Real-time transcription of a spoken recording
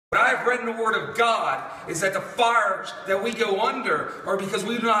What I've read in the Word of God is that the fires that we go under are because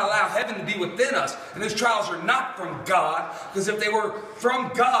we do not allow heaven to be within us. And those trials are not from God, because if they were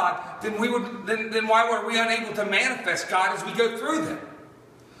from God, then why were we unable to manifest God as we go through them?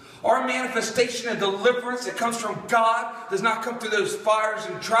 Our manifestation and deliverance that comes from God does not come through those fires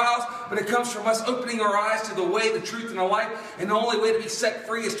and trials, but it comes from us opening our eyes to the way, the truth, and the light. And the only way to be set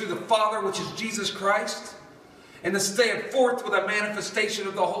free is through the Father, which is Jesus Christ. And to stand forth with a manifestation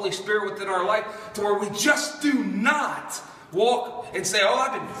of the Holy Spirit within our life, to where we just do not walk and say, oh,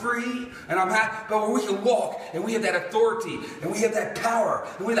 I've been free and I'm happy, but where we can walk and we have that authority and we have that power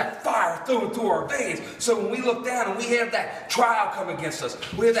and we have that fire flowing through our veins. So when we look down and we have that trial come against us,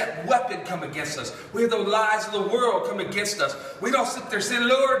 we have that weapon come against us, we have the lies of the world come against us, we don't sit there saying,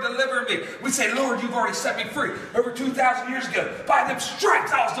 Lord, deliver me. We say, Lord, you've already set me free. Over 2,000 years ago, by them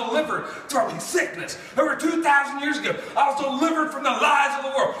stripes I was delivered from sickness. Over 2,000 years ago, I was delivered from the lies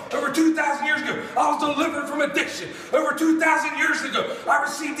of the world. Over 2,000 years ago, I was delivered from addiction. Over 2,000 years ago, I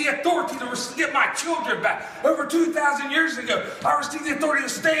received the authority to get my children back. Over 2,000 years ago, I received the authority to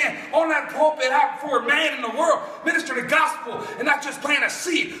stand on that pulpit out before a man in the world, minister the gospel, and not just plant a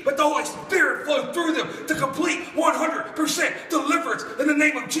seed, but the Holy Spirit flow through them to complete 100% deliverance in the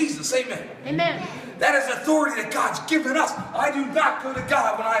name of Jesus. Amen. Amen. That is authority that God's given us. I do not go to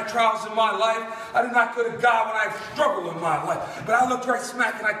God when I have trials in my life. I do not go to God when I have struggle in my life. But I look right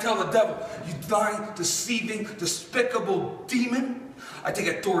smack and I tell the devil, you lying, deceiving, despicable demon, I take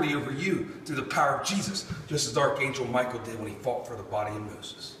authority over you through the power of Jesus, just as Archangel Michael did when he fought for the body of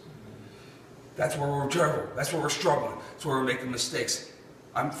Moses. That's where we're struggling. That's where we're struggling. That's where we're making mistakes.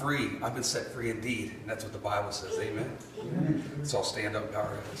 I'm free. I've been set free indeed. And that's what the Bible says. Amen. Let's all stand up and bow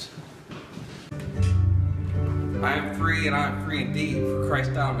our heads. I am free and I am free indeed, for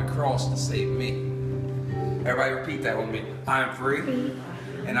Christ died on the cross to save me. Everybody repeat that with me. I am free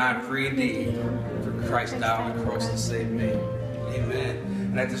and I am free indeed, for Christ died on the cross to save me. Amen.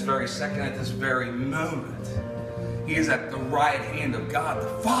 And at this very second, at this very moment, he is at the right hand of God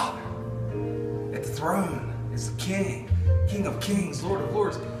the Father. At the throne is the King, King of kings, Lord of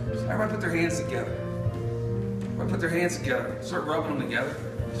lords. Everybody put their hands together. Everybody put their hands together. Start rubbing them together.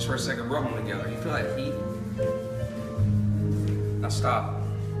 Just for a second, rub them together. You feel that heat? Now stop.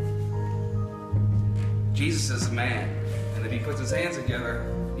 Jesus is a man, and if he puts his hands together,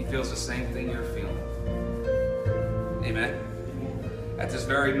 he feels the same thing you're feeling. Amen? At this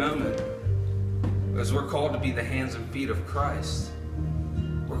very moment, as we're called to be the hands and feet of Christ,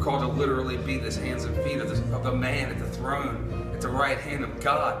 we're called to literally be the hands and feet of the man at the throne, at the right hand of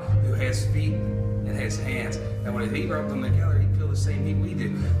God, who has feet and has hands. And when he rubbed them together, he'd feel the same heat we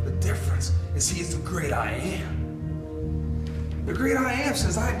do. The difference is he is the great I am. The great I am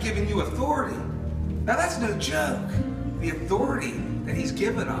says, I've given you authority. Now that's no joke. The authority that he's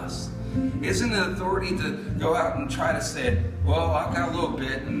given us isn't an authority to go out and try to say, well, I've got a little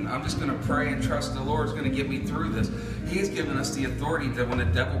bit and I'm just going to pray and trust the Lord's going to get me through this. He has given us the authority that when the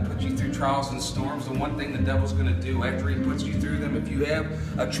devil puts you through trials and storms, the one thing the devil's going to do after he puts you through them, if you have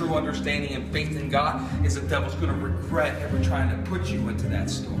a true understanding and faith in God, is the devil's going to regret ever trying to put you into that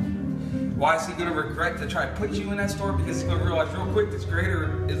storm. Why is he going to regret to try to put you in that storm? Because he's going to realize real quick that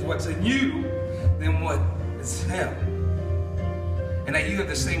greater is what's in you than what is him. And that you have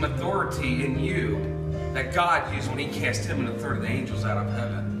the same authority in you that God used when he cast him and a third of the angels out of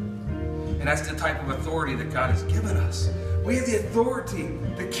heaven. And that's the type of authority that God has given us. We have the authority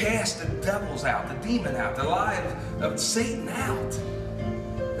to cast the devils out, the demon out, the lie of Satan out.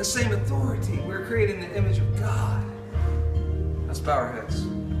 The same authority. We're created in the image of God. Let's bow our heads.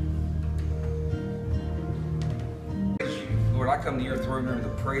 Lord, I come to your throne room to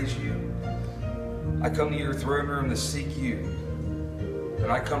praise you. I come to your throne room to seek you.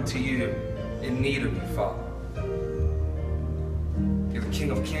 And I come to you in need of you, Father. You're the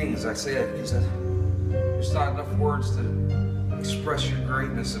King of kings. I say that because there's not enough words to express your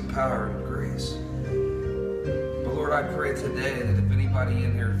greatness and power and grace. But Lord, I pray today that if anybody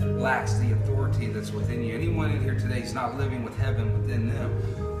in here lacks the authority that's within you, anyone in here today is not living with heaven within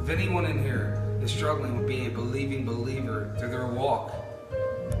them, if anyone in here is struggling with being a believing believer through their walk,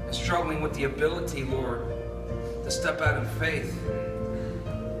 is struggling with the ability, Lord, to step out in faith,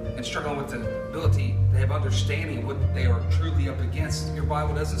 and struggling with the ability to have understanding of what they are truly up against. Your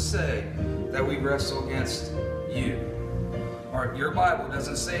Bible doesn't say that we wrestle against you. Or your Bible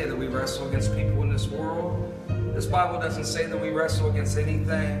doesn't say that we wrestle against people in this world. This Bible doesn't say that we wrestle against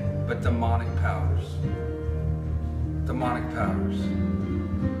anything but demonic powers. Demonic powers.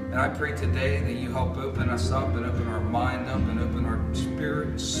 And I pray today that you help open us up and open our mind up and open our spirit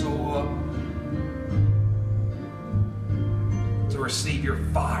and soul up to receive your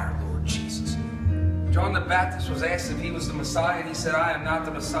fire, Lord Jesus. John the Baptist was asked if he was the Messiah, and he said, I am not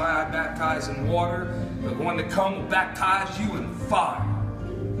the Messiah. I baptize in water. The one to come will baptize you in fire.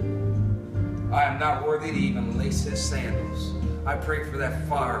 I am not worthy to even lace his sandals. I pray for that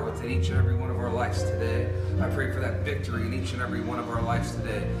fire within each and every one of our lives today. I pray for that victory in each and every one of our lives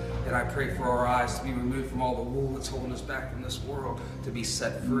today. And I pray for our eyes to be removed from all the wool that's holding us back from this world, to be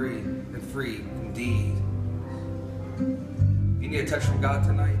set free and free indeed. You need a touch from God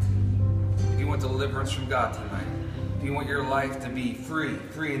tonight. If you want deliverance from God tonight, if you want your life to be free,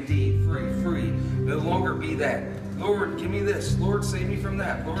 free indeed, free, no longer be that, Lord, give me this, Lord, save me from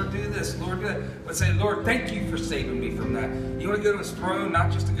that, Lord, do this, Lord, do that. But say, Lord, thank you for saving me from that. You want to go to his throne,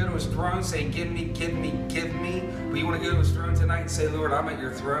 not just to go to his throne, saying, give me, give me, give me, but you want to go to his throne tonight and say, Lord, I'm at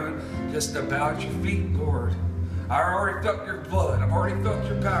your throne, just to bow at your feet, Lord. I already felt your blood, I've already felt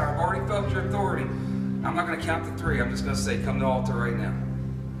your power, I've already felt your authority. I'm not going to count to 3, I'm just going to say, come to the altar right now.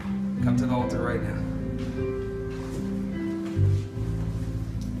 Come to the altar right now.